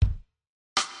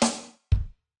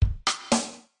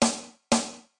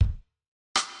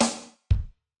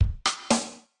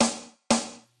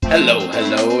Hello,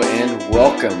 and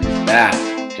welcome back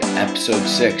to episode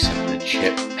 6 of the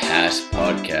Chip Pass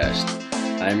podcast.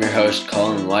 I'm your host,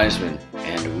 Colin Wiseman,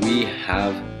 and we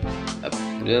have a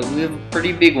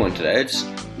pretty big one today. It's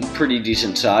pretty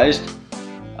decent sized.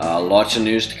 Lots of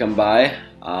news to come by.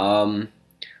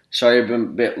 Sorry I've been a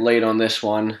bit late on this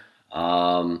one.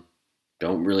 Don't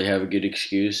really have a good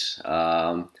excuse.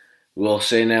 We'll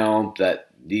say now that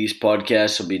these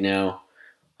podcasts will be now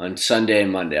on Sunday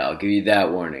and Monday. I'll give you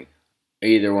that warning.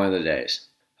 Either one of the days.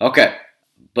 Okay,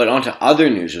 but on to other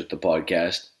news with the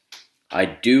podcast. I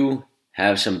do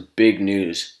have some big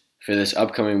news for this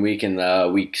upcoming week and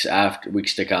the weeks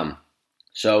to come.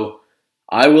 So,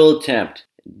 I will attempt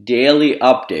daily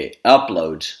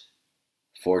uploads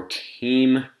for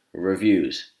team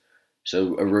reviews.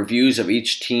 So, reviews of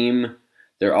each team,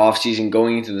 their offseason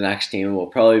going into the next team will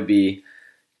probably be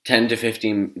 10 to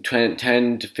 15,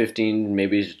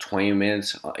 maybe to 20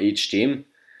 minutes each team.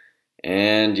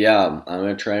 And yeah, I'm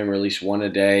going to try and release one a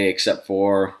day except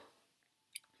for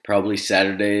probably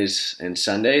Saturdays and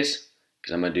Sundays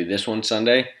because I'm going to do this one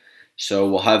Sunday. So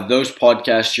we'll have those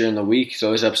podcasts during the week,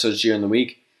 those episodes during the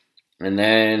week. And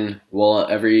then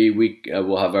every week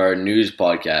we'll have our news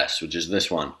podcast, which is this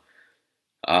one.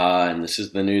 And this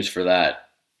is the news for that.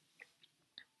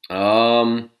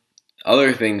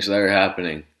 Other things that are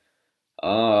happening.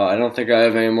 I don't think I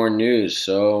have any more news,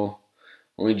 so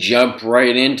let me jump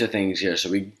right into things here.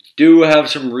 So we do have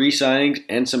some re-signings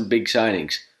and some big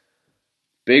signings.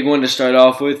 Big one to start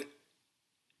off with,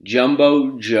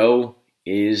 Jumbo Joe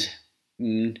is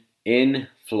in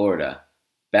Florida,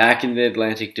 back in the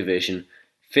Atlantic Division,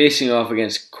 facing off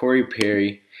against Corey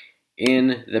Perry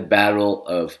in the Battle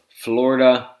of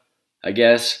Florida, I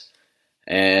guess.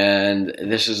 And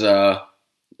this is a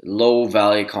low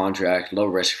value contract, low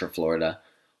risk for Florida.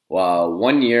 Well,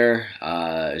 1 year,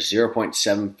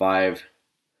 0.75,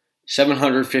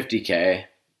 $750K.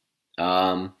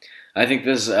 I think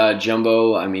this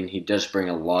Jumbo, he does bring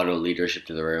a lot of leadership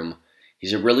to the room.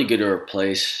 He's a really good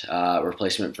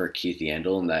replacement for Keith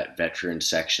Yandel in that veteran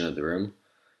section of the room.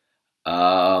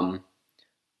 I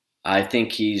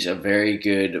think he's a very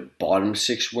good bottom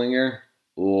six winger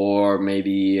or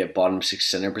maybe a bottom six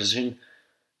center position.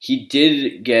 He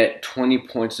did get 20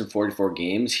 points in 44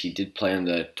 games. He did play in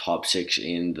the top six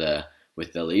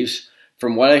with the Leafs.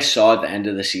 From what I saw at the end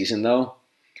of the season, though,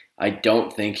 I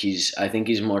think he's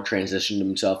more transitioned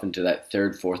himself into that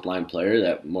third, fourth line player,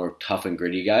 that more tough and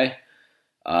gritty guy.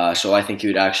 So I think he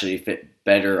would actually fit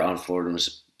better on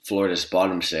Florida's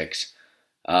bottom six.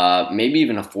 Maybe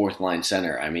even a fourth line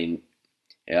center.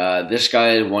 This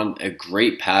guy was a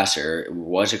great passer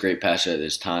at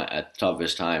the top of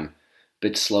his time.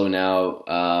 Bit slow now.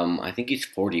 I think he's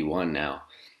 41 now.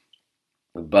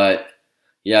 But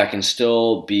yeah, can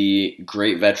still be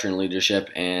great veteran leadership.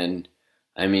 And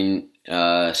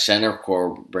center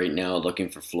core right now looking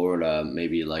for Florida,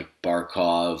 maybe like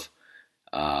Barkov,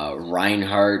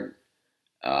 Reinhart,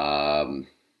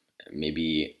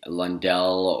 maybe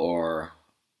Lundell or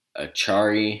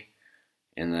Achari.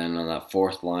 And then on that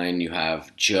fourth line, you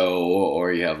have Joe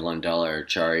or you have Lundell or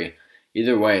Achari.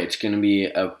 Either way, it's going to be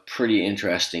a pretty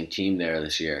interesting team there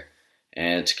this year.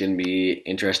 And it's going to be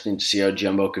interesting to see how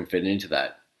Jumbo can fit into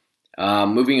that.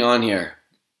 Moving on here.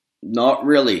 Not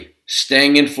really.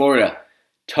 Staying in Florida.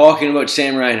 Talking about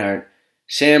Sam Reinhart.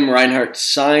 Sam Reinhart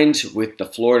signs with the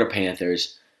Florida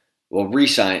Panthers. Well,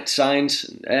 signs.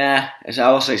 I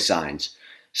will say signs.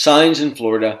 Signs in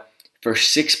Florida for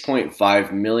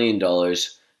 $6.5 million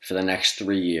for the next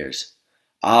 3 years.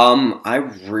 I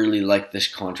really like this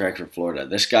contract for Florida.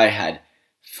 This guy had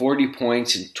 40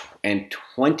 points and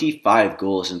 25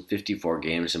 goals in 54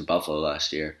 games in Buffalo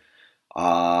last year.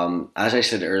 As I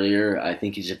said earlier, I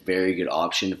think he's a very good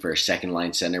option for a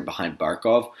second-line center behind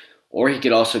Barkov, or he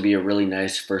could also be a really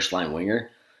nice first-line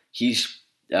winger. He's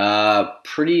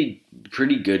pretty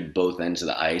good both ends of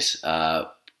the ice,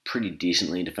 pretty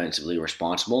decently defensively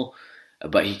responsible.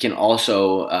 But he can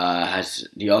also has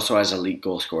elite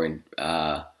goal scoring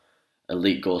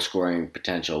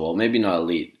potential. Well, maybe not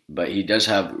elite, but he does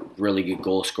have really good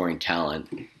goal scoring talent,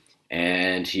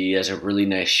 and he has a really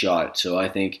nice shot. So I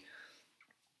think,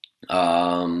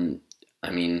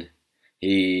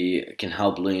 he can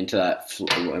help lean into that.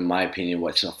 In my opinion,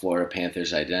 what the Florida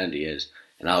Panthers' identity is,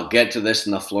 and I'll get to this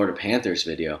in the Florida Panthers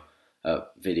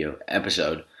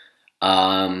episode.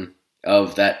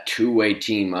 Of that two-way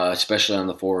team, especially on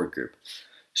the forward group.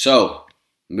 So,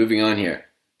 moving on here.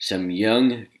 Some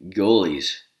young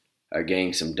goalies are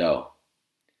getting some dough.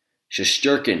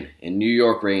 Shesterkin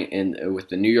with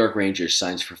the New York Rangers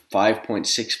signs for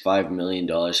 $5.65 million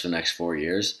for the next 4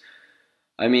 years.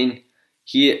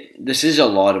 This is a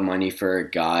lot of money for a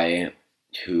guy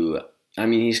who,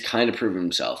 he's kind of proven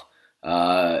himself.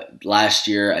 Last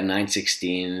year at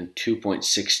 916,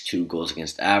 2.62 goals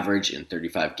against average in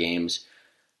 35 games.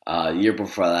 The year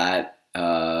before that,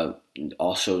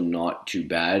 also not too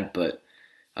bad, but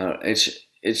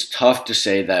it's tough to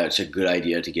say that it's a good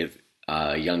idea to give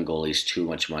young goalies too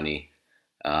much money.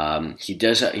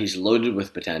 He's loaded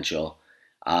with potential.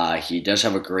 He does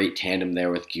have a great tandem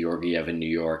there with Georgiev in New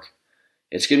York.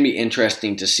 It's going to be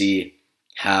interesting to see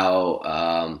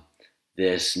how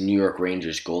this New York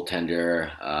Rangers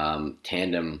goaltender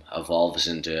tandem evolves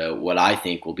into what I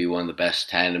think will be one of the best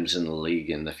tandems in the league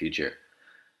in the future.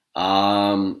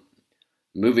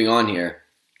 Moving on here,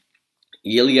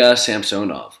 Ilya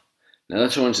Samsonov. Now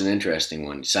this one's an interesting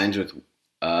one. He signs with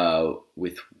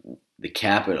the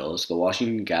Capitals, the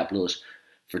Washington Capitals,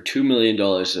 for $2 million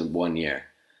in 1 year.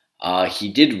 He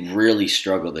did really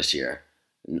struggle this year.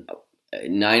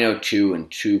 902 and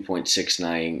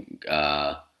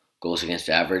 2.69 goals against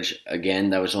average. Again,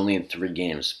 that was only in 3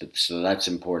 games, so that's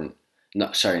important.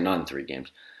 Not in 3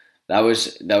 games. That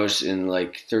was in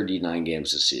like 39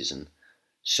 games this season.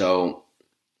 So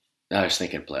I was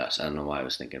thinking playoffs. I don't know why I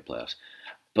was thinking playoffs,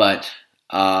 but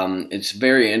it's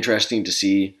very interesting to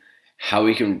see how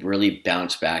he can really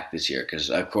bounce back this year.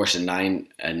 Because of course, a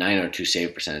 902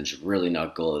 save percentage is really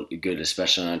not good,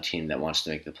 especially on a team that wants to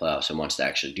make the playoffs and wants to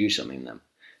actually do something in them.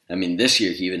 This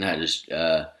year he even had his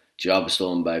job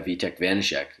stolen by Vitek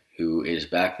Vanecek, who is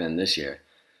back then this year.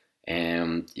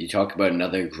 And you talk about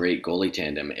another great goalie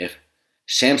tandem. If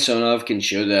Samsonov can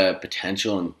show the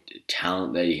potential and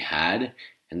talent that he had,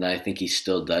 and that I think he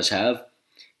still does have,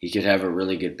 he could have a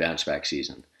really good bounce back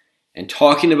season. And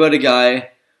talking about a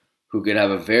guy who could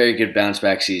have a very good bounce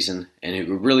back season and who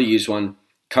could really use one,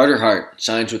 Carter Hart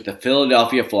signs with the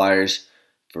Philadelphia Flyers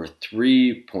for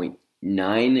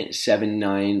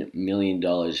 $3.979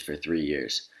 million for 3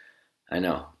 years. I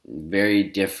know, very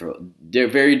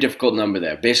difficult number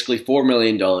there. Basically $4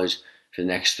 million for the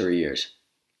next 3 years.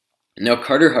 Now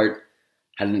Carter Hart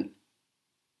had an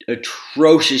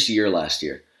atrocious year last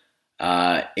year.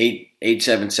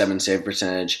 877 save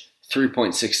percentage,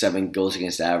 3.67 goals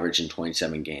against average in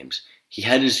 27 games. He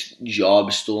had his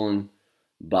job stolen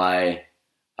by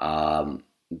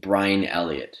Brian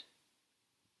Elliott.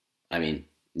 You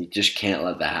just can't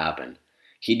let that happen.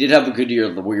 He did have a good year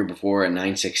the year before at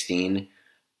 916,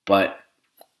 but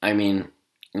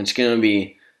it's going to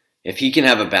be, if he can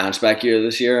have a bounce back year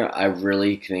this year, I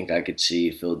really think I could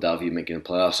see Philadelphia making the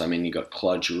playoffs. You got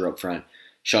Claude Giroux up front,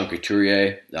 Sean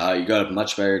Couturier. You got a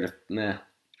much better,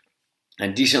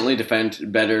 decently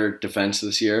better defense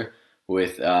this year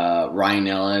with Ryan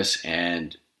Ellis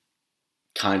and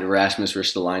kind of Rasmus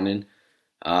Ristolainen.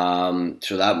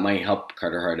 So that might help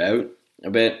Carter Hart out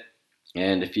a bit.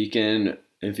 And if he can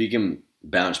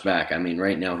bounce back,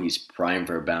 right now he's primed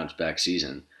for a bounce back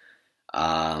season.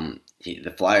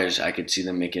 The Flyers, I could see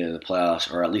them making it in the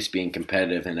playoffs, or at least being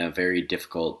competitive in a very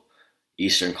difficult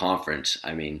Eastern Conference.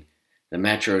 The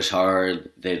Metro's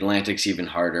hard. The Atlantic's even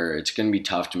harder. It's going to be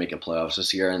tough to make a playoffs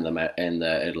this year in the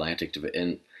Atlantic,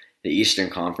 in the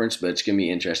Eastern Conference, but it's going to be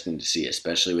interesting to see,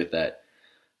 especially with that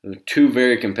 2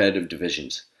 very competitive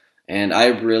divisions. And I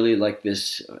really like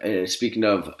this. Speaking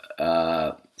of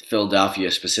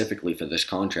Philadelphia specifically for this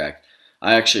contract,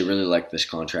 I actually really like this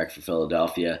contract for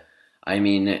Philadelphia.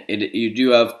 You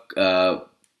do have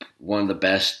one of the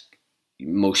best,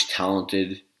 most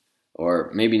talented,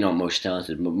 or maybe not most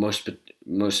talented, but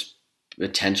most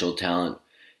potential talent,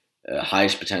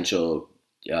 highest potential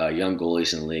young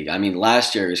goalies in the league.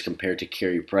 Last year is compared to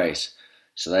Carey Price,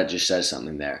 so that just says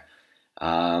something there.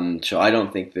 So I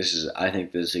think this is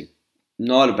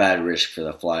not a bad risk for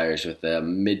the Flyers with a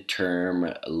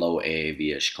midterm low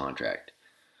AAV-ish contract.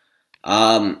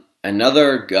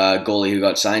 Another goalie who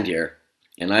got signed here,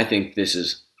 and I think this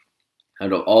is,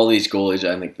 out of all these goalies,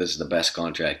 I think this is the best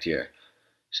contract here.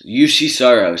 So UC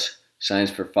Saros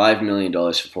signs for $5 million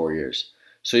for 4 years.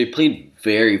 So he played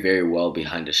very, very well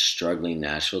behind a struggling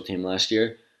Nashville team last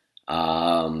year.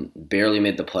 Barely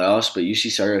made the playoffs, but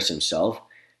UC Saros himself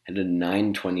had a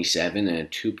 9.27 and a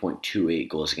 2.28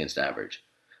 goals against average.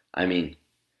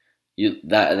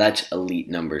 That's elite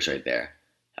numbers right there.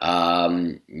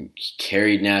 He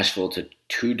carried Nashville to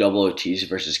 2 double OTs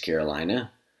versus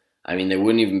Carolina. They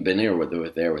wouldn't even been there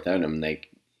without him.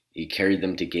 He carried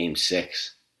them to Game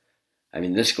 6.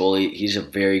 This goalie, he's a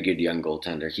very good young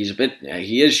goaltender. He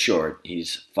is short.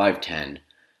 He's 5'10",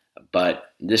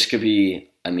 but this could be,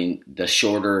 the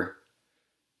shorter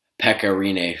Pekka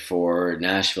Rinne for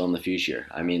Nashville in the future.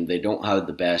 They don't have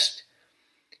the best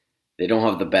they don't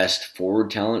have the best forward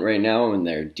talent right now, and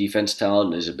their defense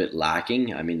talent is a bit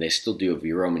lacking. I mean, they still do have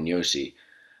Roman Josi,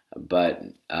 but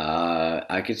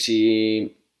I could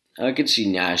see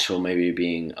Nashville maybe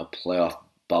being a playoff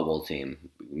bubble team,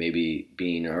 maybe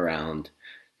being around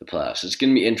the playoffs. It's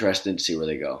going to be interesting to see where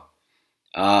they go.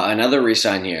 Another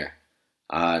re-sign here,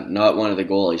 not one of the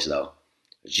goalies though.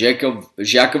 Jacob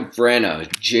Vrana.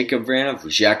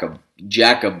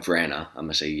 I'm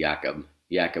gonna say Jakob.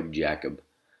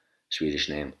 Swedish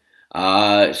name.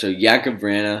 So Jakob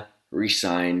Vrana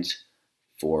re-signs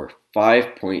for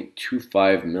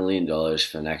 $5.25 million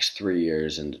for the next 3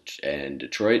 years in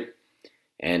Detroit.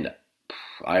 And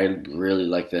I really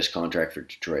like this contract for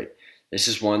Detroit. This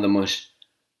is one of the most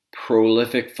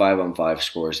prolific 5-on-5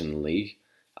 scorers in the league.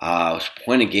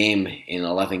 Point a game in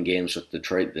 11 games with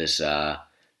Detroit this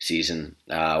season.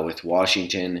 With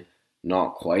Washington,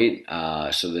 not quite.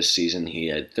 So this season he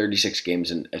had 36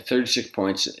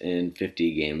 points in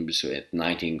 50 games with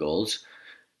 19 goals.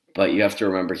 But you have to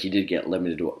remember he did get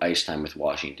limited ice time with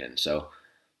Washington. So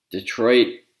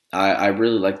Detroit, I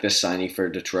really like this signing for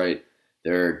Detroit.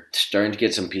 They're starting to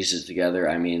get some pieces together.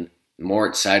 I mean,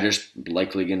 Moritz Seider's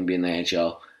likely going to be in the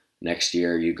NHL next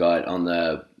year. You got on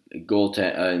the goal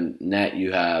net,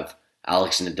 you have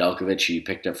Alex Nedeljkovic, who you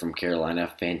picked up from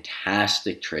Carolina.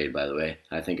 Fantastic trade, by the way.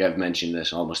 I think I've mentioned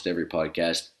this almost every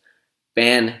podcast.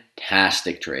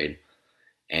 Fantastic trade.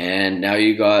 And now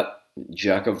you got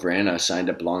Jakob Vrana signed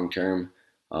up long term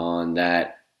on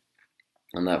that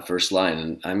first line.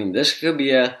 And I mean, this could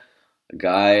be a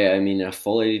guy, a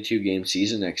full 82 game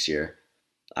season next year.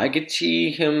 I could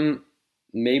see him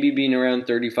maybe being around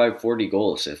 35-40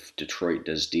 goals if Detroit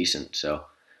does decent. So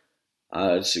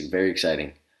it's very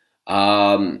exciting.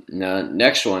 Now,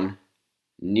 next one,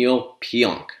 Neil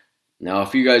Pionk. Now,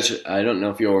 if you guys, I don't know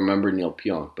if you'll remember Neil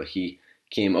Pionk, but he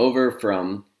came over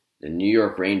from the New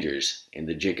York Rangers in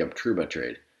the Jacob Trouba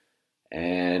trade.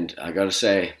 And I gotta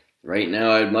say, right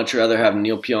now, I'd much rather have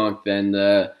Neil Pionk than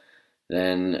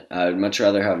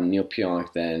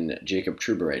Jacob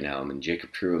Trouba right now. I mean,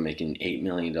 Jacob Trouba making $8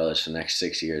 million for the next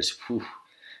 6 years. Whew,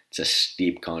 it's a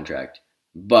steep contract.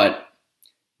 But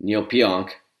Neil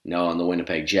Pionk, now on the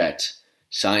Winnipeg Jets,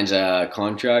 signs a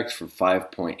contract for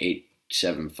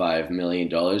 $5.875 million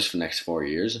for the next 4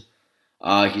 years.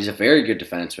 He's a very good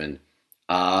defenseman.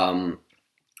 I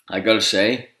gotta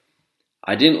say,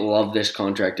 I didn't love this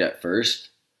contract at first.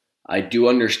 I do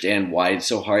understand why it's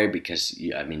so high because,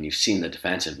 you've seen the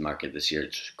defensive market this year.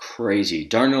 It's crazy.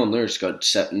 Darnell Nurse got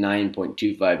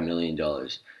 $9.25 million.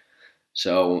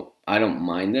 So I don't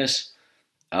mind this.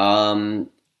 And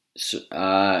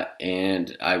I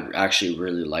actually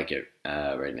really like it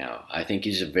right now. I think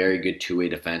he's a very good two-way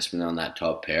defenseman on that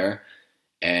top pair.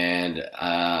 And,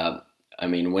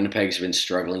 Winnipeg's been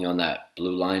struggling on that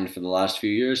blue line for the last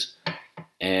few years.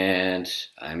 And,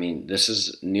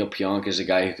 Neil Pionk is a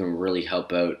guy who can really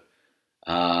help out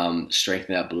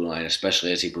strengthen that blue line,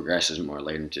 especially as he progresses more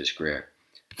later into his career.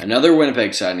 Another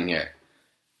Winnipeg signing here,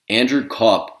 Andrew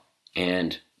Kopp,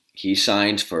 and he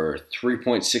signs for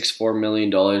 $3.64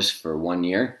 million for 1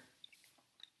 year.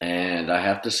 And I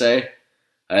have to say,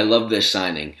 I love this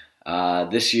signing.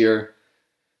 This year,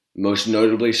 most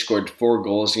notably scored 4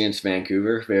 goals against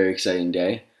Vancouver. Very exciting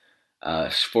day.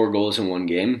 4 goals in 1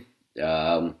 game.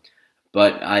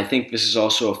 But I think this is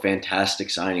also a fantastic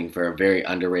signing for a very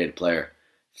underrated player.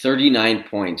 39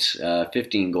 points,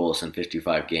 15 goals in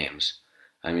 55 games.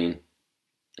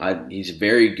 He's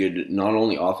very good, not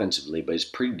only offensively, but he's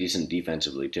pretty decent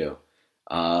defensively too.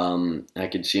 I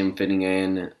could see him fitting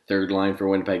in third line for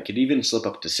Winnipeg. Could even slip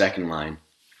up to second line.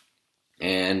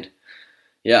 And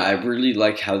yeah, I really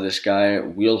like how this guy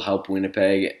will help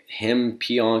Winnipeg. Him,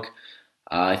 Pionk.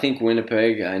 I think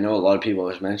Winnipeg, I know a lot of people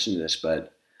have mentioned this,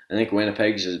 but I think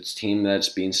Winnipeg's a team that's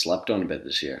being slept on a bit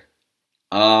this year.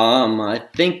 I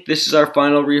think this is our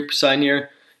final re-sign here.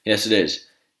 Yes, it is.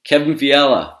 Kevin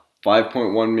Fiala,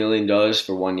 $5.1 million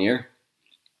for 1 year.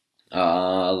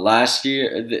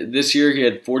 This year he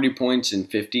had 40 points in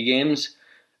 50 games.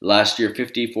 Last year,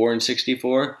 54 and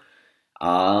 64.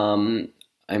 Kevin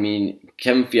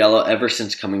Fiala, ever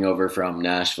since coming over from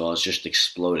Nashville, has just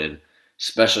exploded,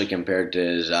 especially compared to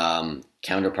his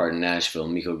counterpart in Nashville,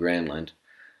 Mikko Granlund.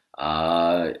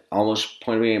 Almost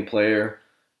point-of-game player,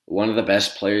 one of the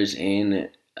best players in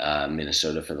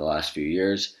Minnesota for the last few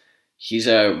years. He's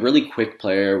a really quick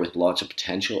player with lots of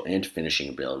potential and finishing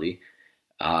ability.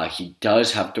 He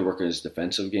does have to work on his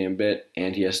defensive game a bit,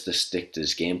 and he has to stick to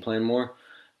his game plan more.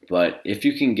 But if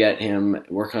you can get him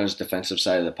work on his defensive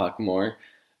side of the puck more,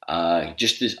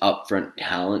 just his upfront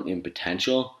talent and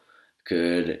potential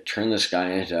could turn this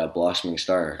guy into a blossoming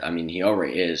star. He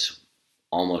already is.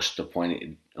 almost a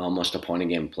point a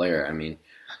game player. I mean,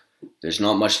 there's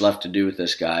not much left to do with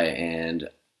this guy, and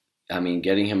I mean,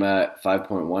 getting him at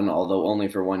 5.1, although only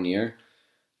for 1 year,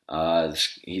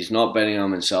 he's not betting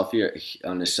on himself here.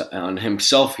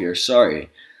 Sorry,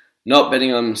 not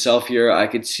betting on himself here. I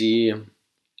could see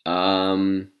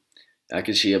a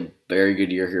very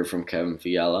good year here from Kevin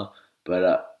Fiala,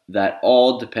 but that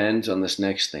all depends on this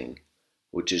next thing,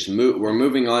 which is we're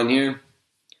moving on here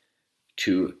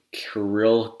to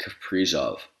Kirill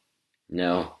Kaprizov.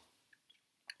 Now,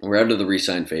 we're out of the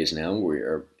re-sign phase now. We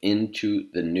are into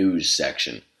the news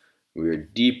section. We are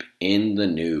deep in the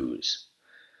news.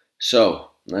 So,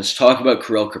 let's talk about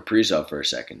Kirill Kaprizov for a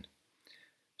second.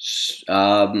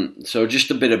 So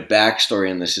just a bit of backstory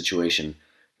on this situation.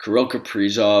 Kirill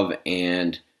Kaprizov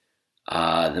and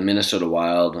the Minnesota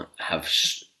Wild have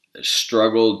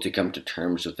struggled to come to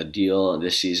terms with a deal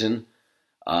this season.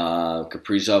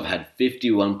 Kaprizov had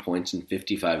 51 points in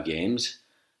 55 games,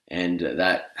 and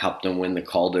that helped them win the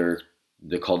Calder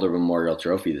Memorial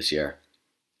Trophy this year.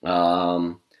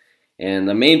 And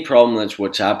the main problem that's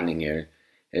what's happening here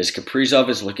is Kaprizov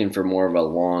is looking for more of a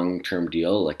long-term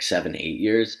deal, like 7-8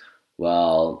 years,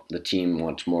 while the team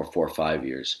wants more 4 or 5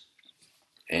 years.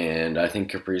 And I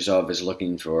think Kaprizov is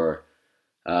looking for,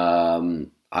 I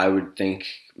would think,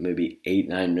 maybe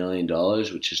 $8-9 million,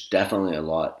 which is definitely a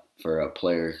lot for a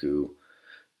player who,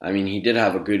 I mean, he did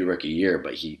have a good rookie year,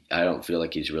 but I don't feel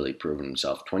like he's really proven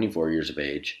himself. 24 years of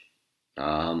age.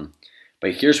 But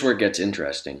here's where it gets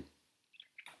interesting.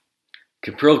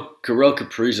 Kirill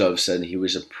Kaprizov said he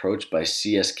was approached by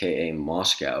CSKA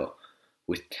Moscow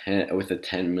with a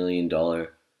 $10 million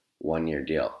 1-year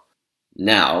deal.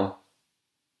 Now,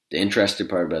 the interesting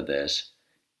part about this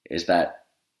is that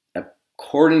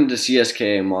according to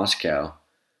CSKA Moscow,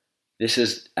 this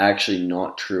is actually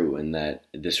not true, and that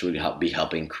this would be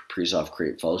helping Kaprizov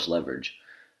create false leverage.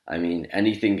 I mean,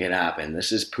 anything can happen.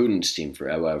 This is Putin's team,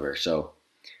 however, so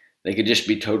they could just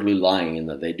be totally lying in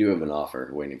that they do have an offer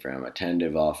waiting for him, a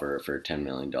tentative offer for $10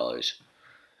 million.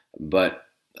 But,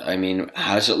 I mean,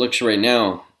 as it looks right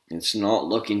now, it's not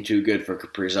looking too good for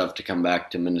Kaprizov to come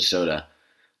back to Minnesota.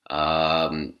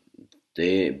 Bill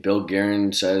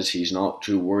Guerin says he's not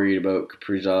too worried about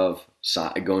Kaprizov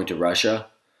going to Russia.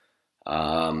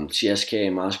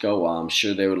 CSKA Moscow, while I'm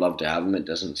sure they would love to have him, it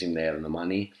doesn't seem they have the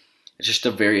money. It's just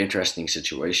a very interesting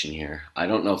situation here. I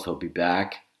don't know if he'll be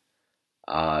back.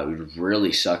 It would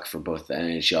really suck for both the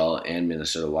NHL and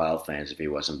Minnesota Wild fans if he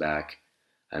wasn't back.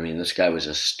 I mean, this guy was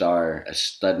a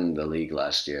stud in the league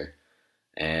last year.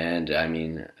 And, I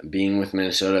mean, being with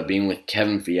Minnesota, being with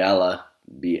Kevin Fiala,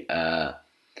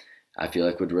 I feel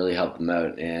like would really help them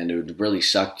out. And it would really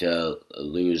suck to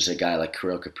lose a guy like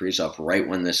Kirill Kaprizov right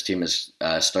when this team is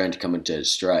starting to come into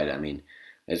its stride. I mean,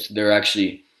 they're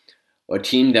actually a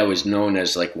team that was known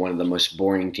as like one of the most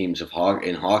boring teams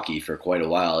in hockey for quite a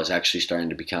while is actually starting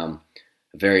to become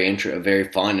a very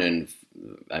fun and,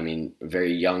 I mean, a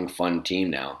very young, fun team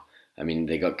now. I mean,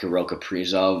 they got Kirill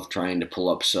Kaprizov trying to pull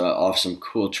up off some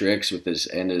cool tricks with his,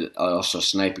 and also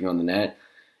sniping on the net.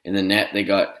 In the net, they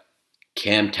got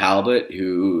Cam Talbot,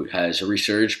 who has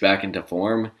resurged back into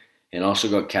form, and also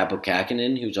got Kaapo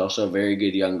Kähkönen, who's also a very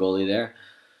good young goalie there.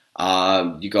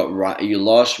 You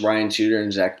lost Ryan Suter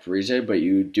and Zach Parise, but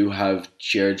you do have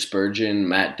Jared Spurgeon,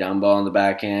 Matt Dumba on the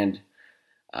back end.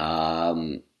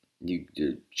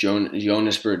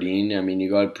 Jonas Berdeen. I mean, you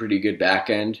got a pretty good back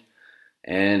end.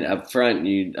 And up front,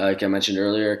 like I mentioned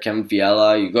earlier, Kevin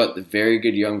Fiala. You got the very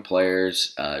good young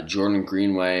players, Jordan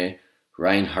Greenway,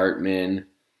 Ryan Hartman.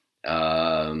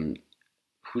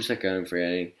 Who's that guy I'm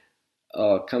forgetting?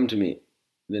 Oh, come to me.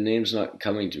 The name's not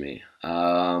coming to me.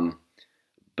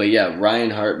 But yeah,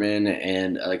 Ryan Hartman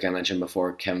and, like I mentioned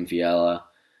before, Kevin Fiala.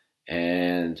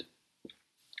 And,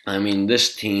 I mean,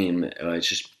 this team, it's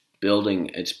just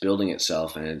building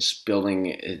itself, and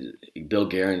Bill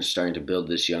Guerin's starting to build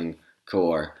this young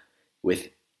core with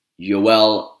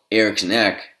Joel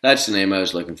Eriksson-Ek. That's the name I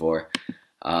was looking for.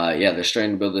 They're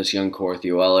starting to build this young core with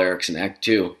Joel Eriksson-Ek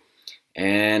too.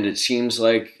 And it seems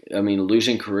like, I mean,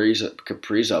 losing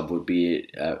Kaprizov would be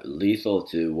lethal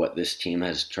to what this team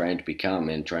has trying to become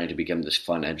this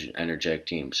fun, energetic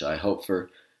team. So I hope for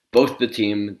both the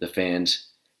team, the fans,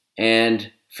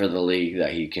 and for the league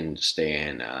that he can stay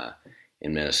in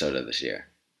Minnesota this year.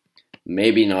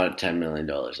 Maybe not $10 million,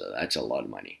 though. That's a lot of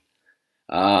money.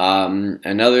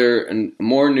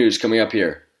 More news coming up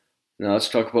here. Now let's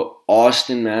talk about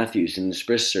Austin Matthews and his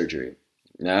wrist surgery.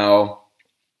 Now,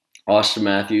 Austin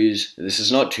Matthews, this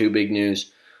is not too big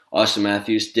news. Austin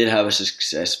Matthews did have a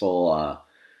successful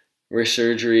wrist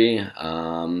surgery.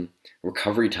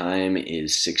 Recovery time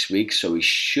is 6 weeks, so he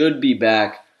should be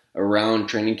back around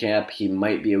training camp. He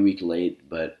might be a week late,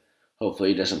 but hopefully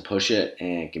he doesn't push it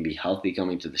and can be healthy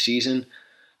coming to the season.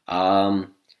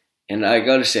 And I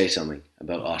got to say something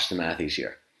about Austin Matthews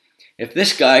here. If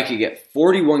this guy could get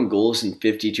 41 goals in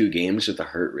 52 games with a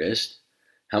hurt wrist,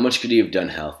 how much could he have done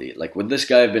healthy? Like, would this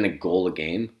guy have been a goal a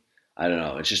game? I don't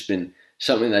know. It's just been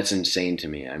something that's insane to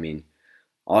me. I mean,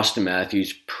 Austin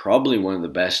Matthews, probably going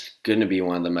to be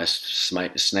one of the best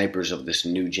snipers of this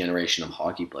new generation of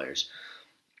hockey players.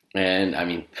 And, I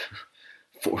mean,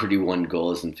 41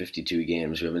 goals in 52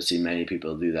 games. We haven't seen many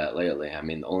people do that lately. I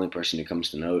mean, the only person who comes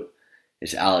to note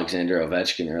is Alexander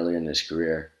Ovechkin earlier in his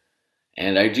career.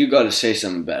 And I do got to say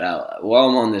something about while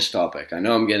I'm on this topic. I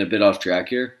know I'm getting a bit off track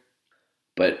here,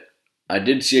 but I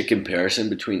did see a comparison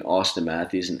between Austin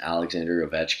Matthews and Alexander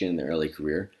Ovechkin in their early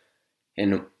career.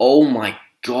 And oh my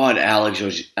God,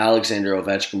 Alexander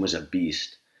Ovechkin was a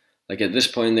beast. Like, at this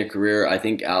point in their career, I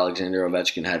think Alexander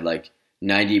Ovechkin had like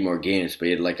 90 more games, but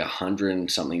he had like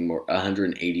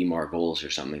 180 more goals or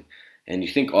something. And you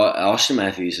think Austin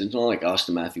Matthews, it's not like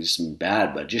Austin Matthews is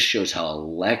bad, but it just shows how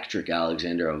electric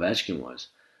Alexander Ovechkin was.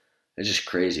 It's just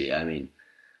crazy. I mean,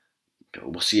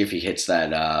 we'll see if he hits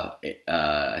that,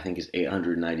 I think his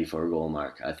 894 goal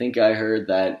mark. I think I heard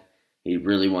that he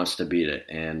really wants to beat it.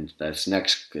 And that's I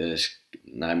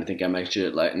think I mentioned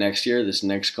it like next year, this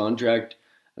next contract.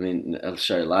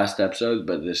 Last episode,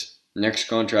 but this next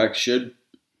contract should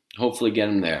hopefully get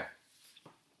him there.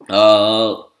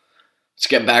 Let's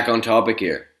get back on topic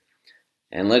here.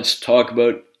 And let's talk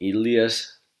about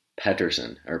Elias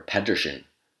Petterson, or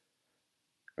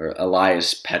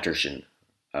Elias Petterson,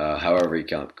 however you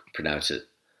can pronounce it.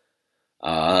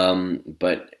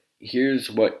 But here's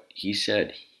what he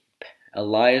said.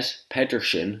 Elias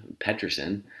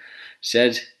Petterson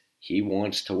says he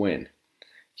wants to win.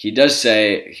 He does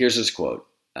say, here's his quote,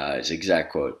 his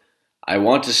exact quote, "I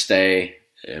want to stay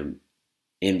in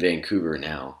Vancouver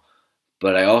now,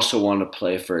 but I also want to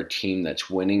play for a team that's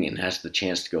winning and has the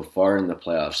chance to go far in the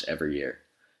playoffs every year."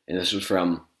 And this was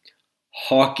from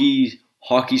Hockey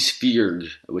Sphere,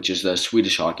 which is the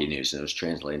Swedish hockey news, and it was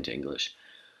translated into English.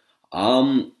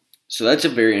 So that's a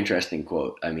very interesting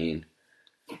quote. I mean,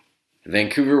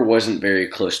 Vancouver wasn't very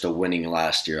close to winning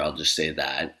last year, I'll just say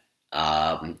that.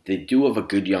 They do have a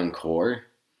good young core.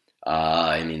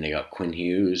 They got Quinn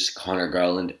Hughes, Connor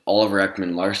Garland, Oliver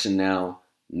Ekman-Larsson now,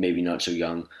 maybe not so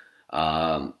young.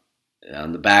 On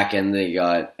the back end, they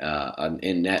got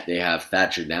in net. They have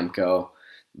Thatcher Demko,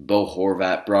 Bo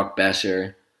Horvat, Brock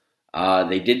Besser.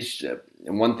 They did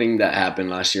one thing that happened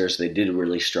last year is they did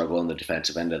really struggle on the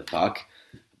defensive end of the puck.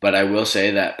 But I will say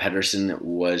that Petterson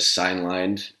was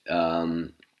sidelined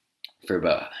for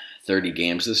about 30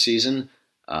 games this season.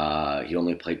 He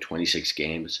only played 26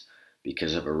 games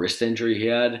because of a wrist injury he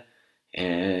had,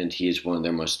 and he is one of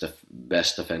their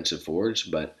best defensive forwards.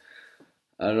 But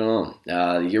I don't know.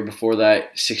 The year before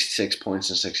that, 66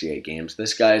 points in 68 games.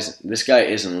 This guy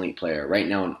is an elite player. Right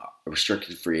now, a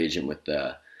restricted free agent with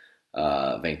the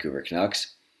Vancouver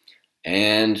Canucks.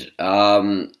 And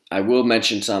I will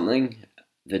mention something.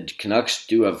 The Canucks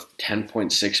do have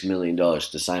 $10.6 million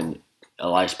to sign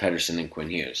Elias Pettersson and Quinn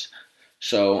Hughes.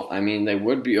 So, they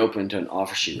would be open to an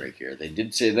offer sheet right here. They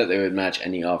did say that they would match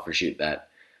any offer sheet that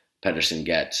Pettersson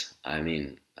gets. I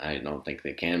don't think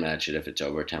they can match it if it's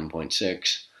over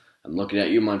 10.6. I'm looking at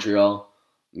you, Montreal.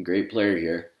 Great player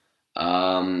here.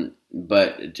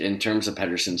 But in terms of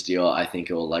Pettersson's deal, I think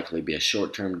it will likely be a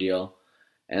short-term deal.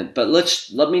 But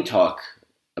let me talk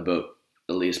about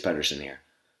Elias Pettersson here.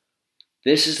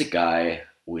 This is a guy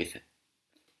with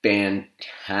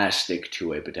fantastic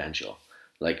two-way potential.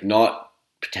 Like, not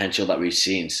potential that we've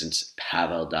seen since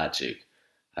Pavel Datsyuk.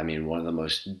 One of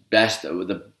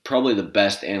the probably the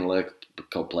best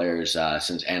analytical players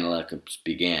since analytics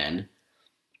began.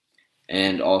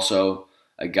 And also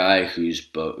a guy who's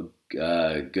good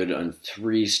on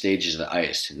three stages of the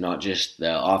ice, not just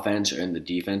the offense or in the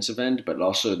defensive end, but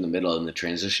also in the middle in the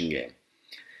transition game.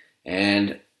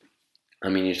 And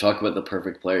you talk about the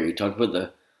perfect player. You talk about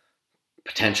the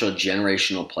potential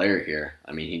generational player here.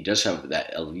 He does have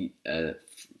that elite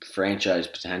franchise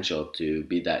potential to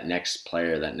be that next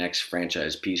player, that next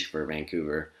franchise piece for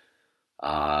Vancouver.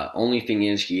 Only thing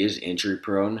is, he is injury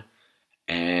prone,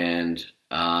 and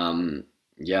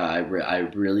I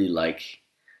really like.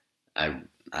 I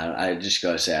just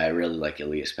gotta say, I really like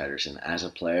Elias Pettersson as a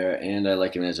player, and I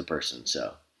like him as a person.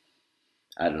 So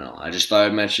I don't know. I just thought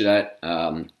I'd mention that.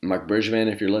 Mark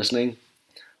Bergevin, if you're listening,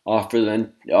 offer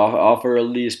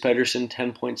Elias Pettersson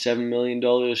 $10.7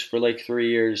 million for like 3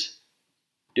 years.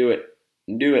 Do it.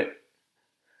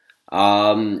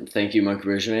 Thank you, Mark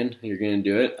Bergevin. You're going to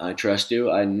do it. I trust you.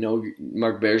 I know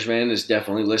Mark Bergevin is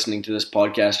definitely listening to this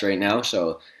podcast right now,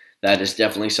 so that is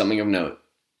definitely something of note.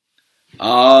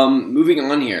 Moving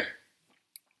on here.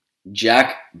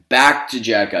 Back to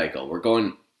Jack Eichel.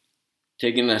 We're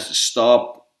taking a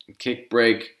stop, kick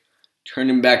break,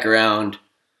 turning back around,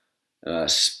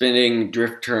 spinning,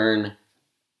 drift turn,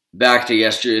 back to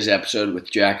yesterday's episode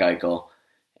with Jack Eichel,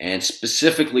 and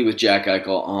specifically with Jack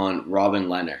Eichel on Robin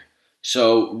Lehner.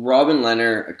 So Robin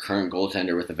Lehner, a current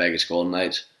goaltender with the Vegas Golden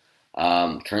Knights,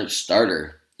 current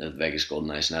starter of the Vegas Golden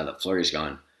Knights now that Fleury's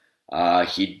gone.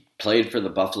 He played for the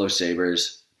Buffalo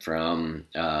Sabres from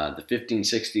the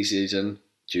 15-16 season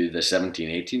to the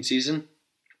 17-18 season.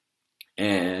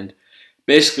 And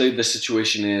basically the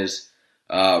situation is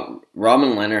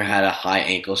Robin Lehner had a high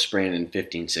ankle sprain in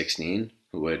 15-16,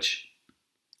 which,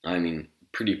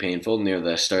 pretty painful near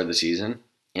the start of the season.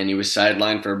 And he was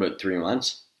sidelined for about 3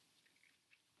 months.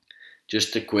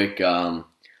 Just a quick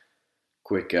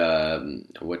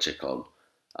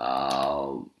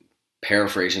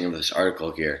paraphrasing of this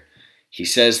article here. He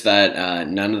says that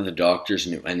none of the doctors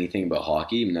knew anything about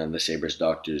hockey. None of the Sabres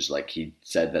doctors, he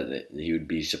said that he would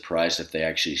be surprised if they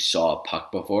actually saw a puck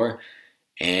before.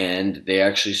 And they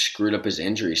actually screwed up his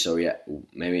injury, so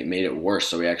maybe it made it worse.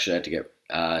 So he actually had to get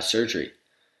surgery.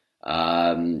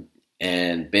 And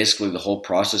basically the whole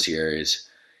process here is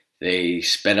they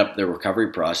sped up the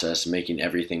recovery process, making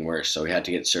everything worse. So he had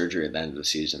to get surgery at the end of the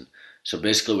season. So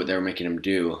basically what they were making him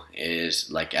do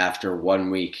is, after 1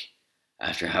 week,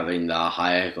 after having the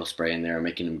high ankle sprain, they were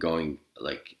making him going,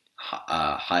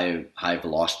 high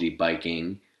velocity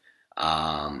biking,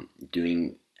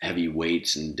 doing heavy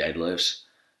weights and deadlifts.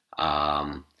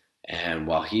 And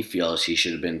while he feels he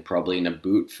should have been probably in a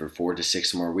boot for 4 to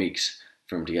 6 more weeks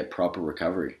for him to get proper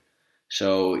recovery.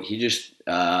 So he just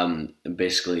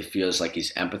basically feels like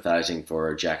he's empathizing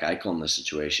for Jack Eichel in this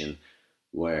situation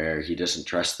where he doesn't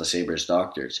trust the Sabres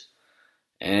doctors.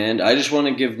 And I just want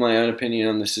to give my own opinion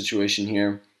on this situation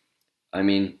here. I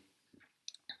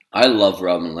love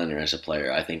Robin Lehner as a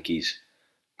player. I think he's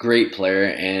a great player,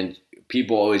 and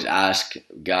people always ask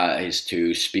guys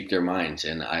to speak their minds.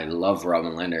 And I love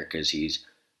Robin Lehner because he's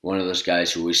one of those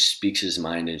guys who always speaks his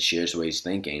mind and shares what he's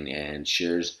thinking and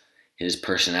shares his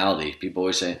personality. People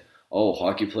always say, oh,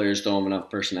 hockey players don't have enough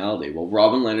personality. Well,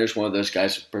 Robin Lehner's one of those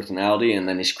guys with personality, and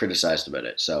then he's criticized about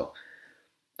it. So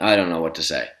I don't know what to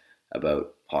say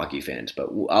about hockey fans, but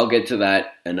I'll get to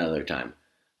that another time.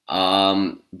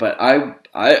 But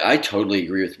I totally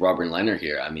agree with Robin Lehner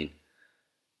here.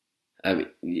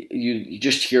 You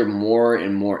just hear more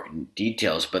and more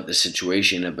details about the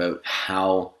situation, about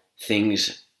how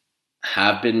things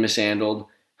have been mishandled,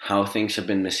 how things have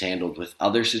been mishandled with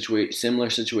other similar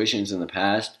situations in the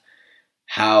past.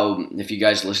 How, if you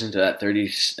guys listen to that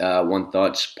 31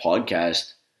 Thoughts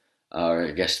podcast, or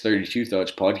I guess 32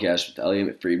 Thoughts podcast with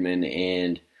Elliot Friedman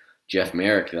and Jeff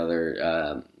Merrick, the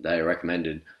other that I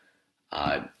recommended,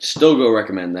 still go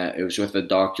recommend that. It was with a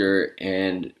doctor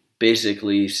and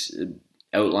basically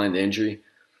outlined the injury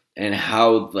and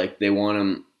how they want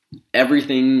him.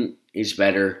 Everything is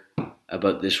better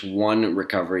about this one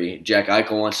recovery. Jack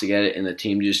Eichel wants to get it, and the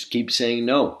team just keeps saying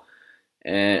no.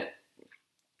 And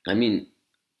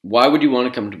why would you want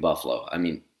to come to Buffalo?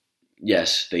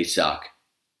 Yes, they suck.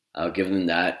 I'll give them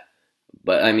that.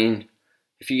 But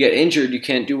if you get injured, you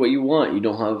can't do what you want. You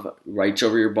don't have rights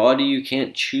over your body. You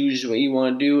can't choose what you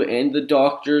want to do. And the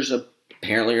doctors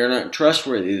apparently are not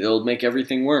trustworthy. They'll make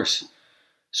everything worse.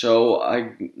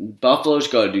 So Buffalo's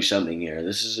got to do something here.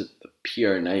 This is a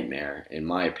PR nightmare, in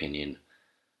my opinion.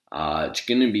 It's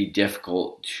going to be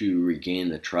difficult to regain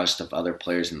the trust of other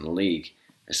players in the league,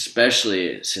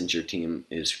 especially since your team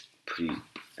is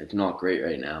it's not great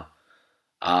right now.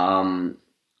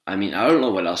 I don't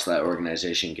know what else that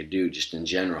organization could do just in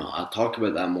general. I'll talk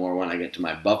about that more when I get to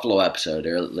my Buffalo episode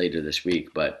later this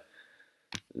week, but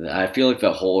I feel like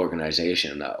the whole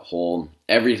organization,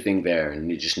 everything there,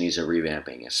 and it just needs a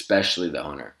revamping, especially the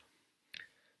owner.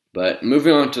 But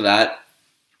moving on to that,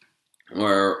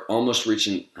 we're almost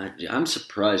reaching, I'm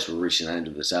surprised we're reaching the end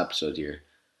of this episode here.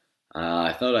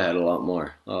 I thought I had a lot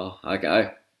more. Well, I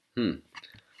don't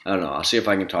know. I'll see if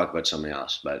I can talk about something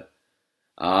else. But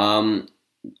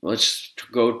let's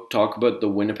go talk about the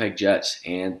Winnipeg Jets,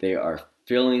 and they are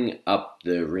filling up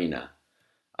the arena.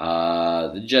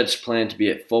 The Jets plan to be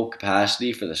at full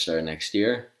capacity for the start of next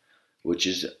year, which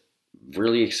is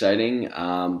really exciting,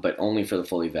 but only for the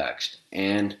fully vaxxed.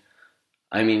 And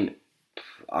I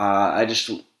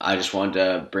just wanted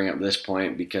to bring up this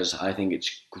point because I think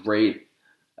it's great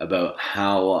about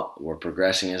how we're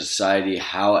progressing as a society,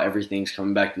 how everything's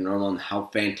coming back to normal, and how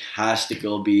fantastic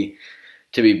it'll be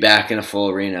to be back in a full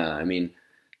arena. I mean,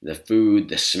 the food,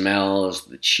 the smells,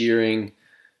 the cheering,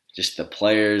 just the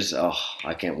players. Oh,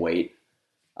 I can't wait.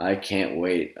 I can't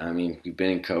wait. I mean, we've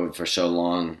been in COVID for so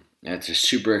long. It's just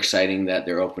super exciting that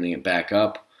they're opening it back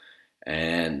up,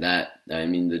 and that, I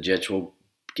mean, the Jets will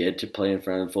get to play in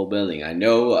front of a full building. I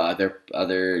know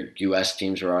other U.S.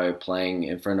 teams are already playing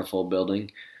in front of full building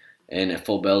and a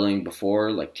full building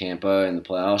before, like Tampa in the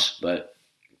playoffs, but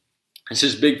this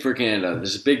is big for Canada.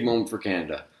 This is a big moment for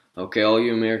Canada. Okay, all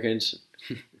you Americans,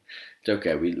 it's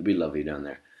okay. We love you down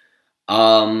there.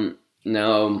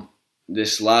 Now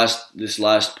this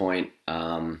last point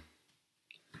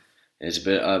is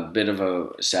a bit of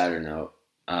a sadder note,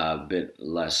 a bit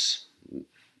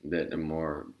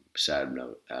more sad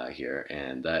note here,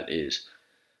 and that is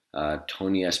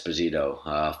Tony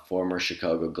Esposito, former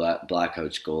Chicago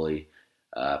Blackhawks goalie,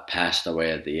 passed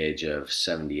away at the age of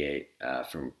 78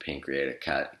 from pancreatic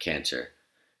cancer.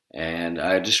 And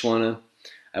I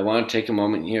want to take a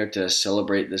moment here to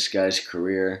celebrate this guy's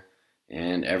career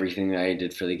and everything that he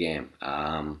did for the game.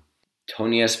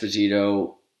 Tony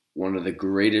Esposito, one of the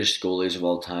greatest goalies of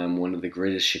all time, one of the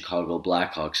greatest Chicago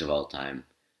Blackhawks of all time.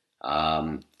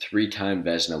 3-time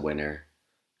Vezina winner,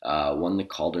 won the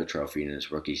Calder Trophy in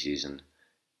his rookie season,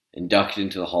 inducted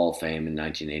into the Hall of Fame in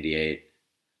 1988,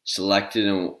 selected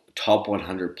in top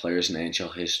 100 players in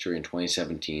NHL history in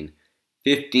 2017,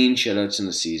 15 shutouts in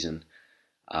the season,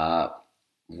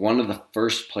 one of the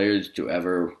first players to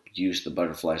ever use the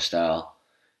butterfly style,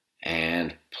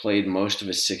 and played most of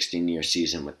his 16-year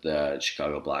season with the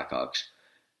Chicago Blackhawks.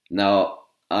 Now,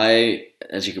 I,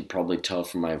 as you could probably tell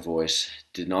from my voice,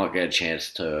 did not get a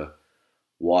chance to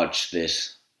watch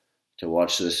this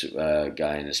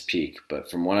guy in his peak.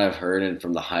 But from what I've heard and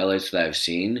from the highlights that I've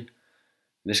seen,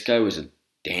 this guy was a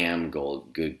damn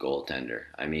good goaltender.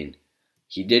 I mean,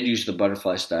 he did use the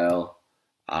butterfly style,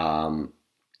 and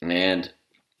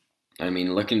I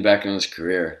mean, looking back on his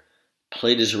career,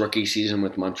 played his rookie season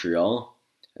with Montreal.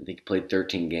 I think he played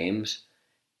 13 games.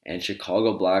 And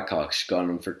Chicago Blackhawks got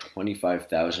him for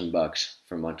 $25,000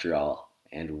 from Montreal.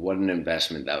 And what an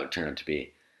investment that would turn out to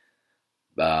be.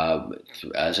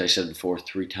 As I said before,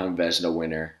 3-time Vezina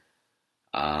winner.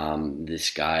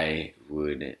 This guy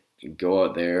would go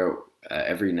out there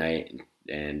every night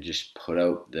and just put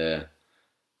out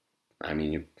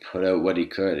what he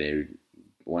could.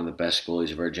 One of the best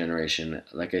goalies of our generation.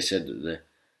 Like I said,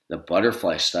 the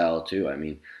butterfly style too. I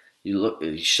mean,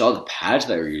 you saw the pads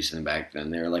they were using back then.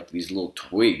 They were like these little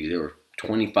twigs. They were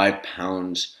 25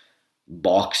 pounds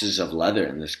boxes of leather,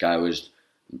 and this guy was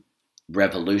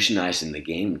revolutionizing the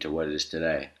game to what it is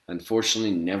today. Unfortunately,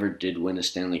 never did win a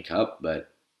Stanley Cup,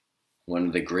 but one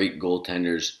of the great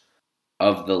goaltenders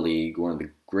of the league, one of the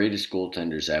greatest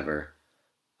goaltenders ever.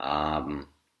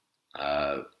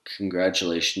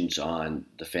 Congratulations on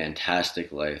the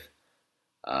fantastic life.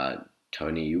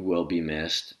 Tony, you will be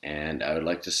missed, and I would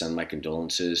like to send my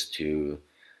condolences to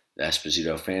the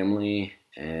Esposito family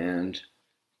and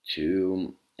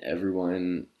to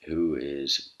everyone who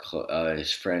is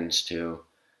his friends too.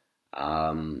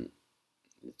 Tony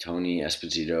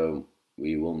Esposito,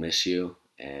 we will miss you,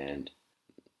 and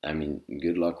I mean,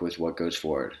 good luck with what goes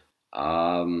forward.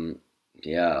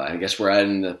 Yeah, I guess we're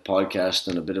adding the podcast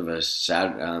on a bit of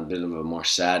a more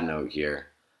sad note here.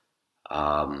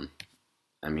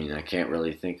 I mean, I can't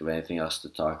really think of anything else to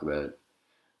talk about.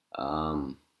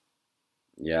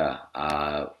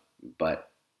 But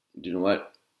you know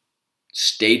what?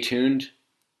 Stay tuned.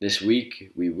 This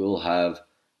week we will have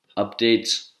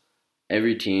updates.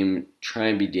 Every team, try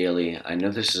and be daily. I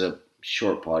know this is a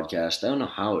short podcast. I don't know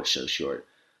how it's so short.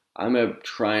 I'm going to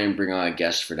try and bring on a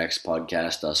guest for next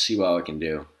podcast. I'll see what I can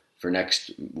do for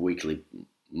next weekly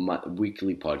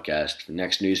podcast. For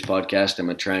next news podcast, I'm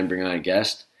going to try and bring on a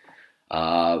guest.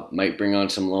 Might bring on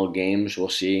some little games. We'll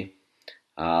see.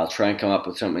 I'll try and come up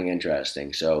with something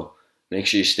interesting. So make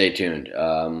sure you stay tuned.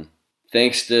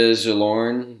 Thanks to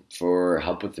Zalorn for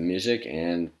help with the music,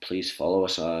 and please follow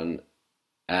us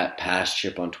at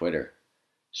PastChip on Twitter.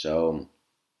 So,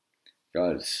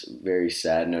 God, it's a very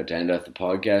sad note to end off the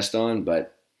podcast on,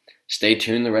 but stay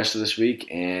tuned the rest of this week,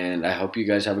 and I hope you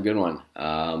guys have a good one.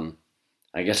 I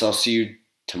guess I'll see you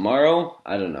tomorrow.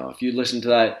 I don't know. If you listen to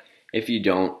that, if you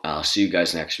don't, I'll see you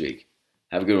guys next week.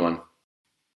 Have a good one.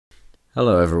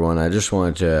 Hello, everyone. I just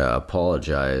wanted to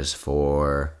apologize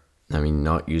for,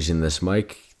 not using this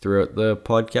mic throughout the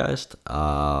podcast.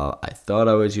 I thought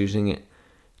I was using it.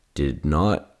 Did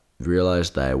not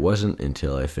realize that I wasn't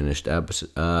until I finished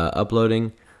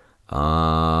uploading.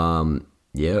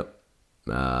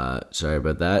 Sorry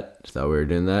about that. Thought we were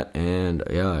doing that. And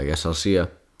yeah, I guess I'll see ya.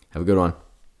 Have a good one.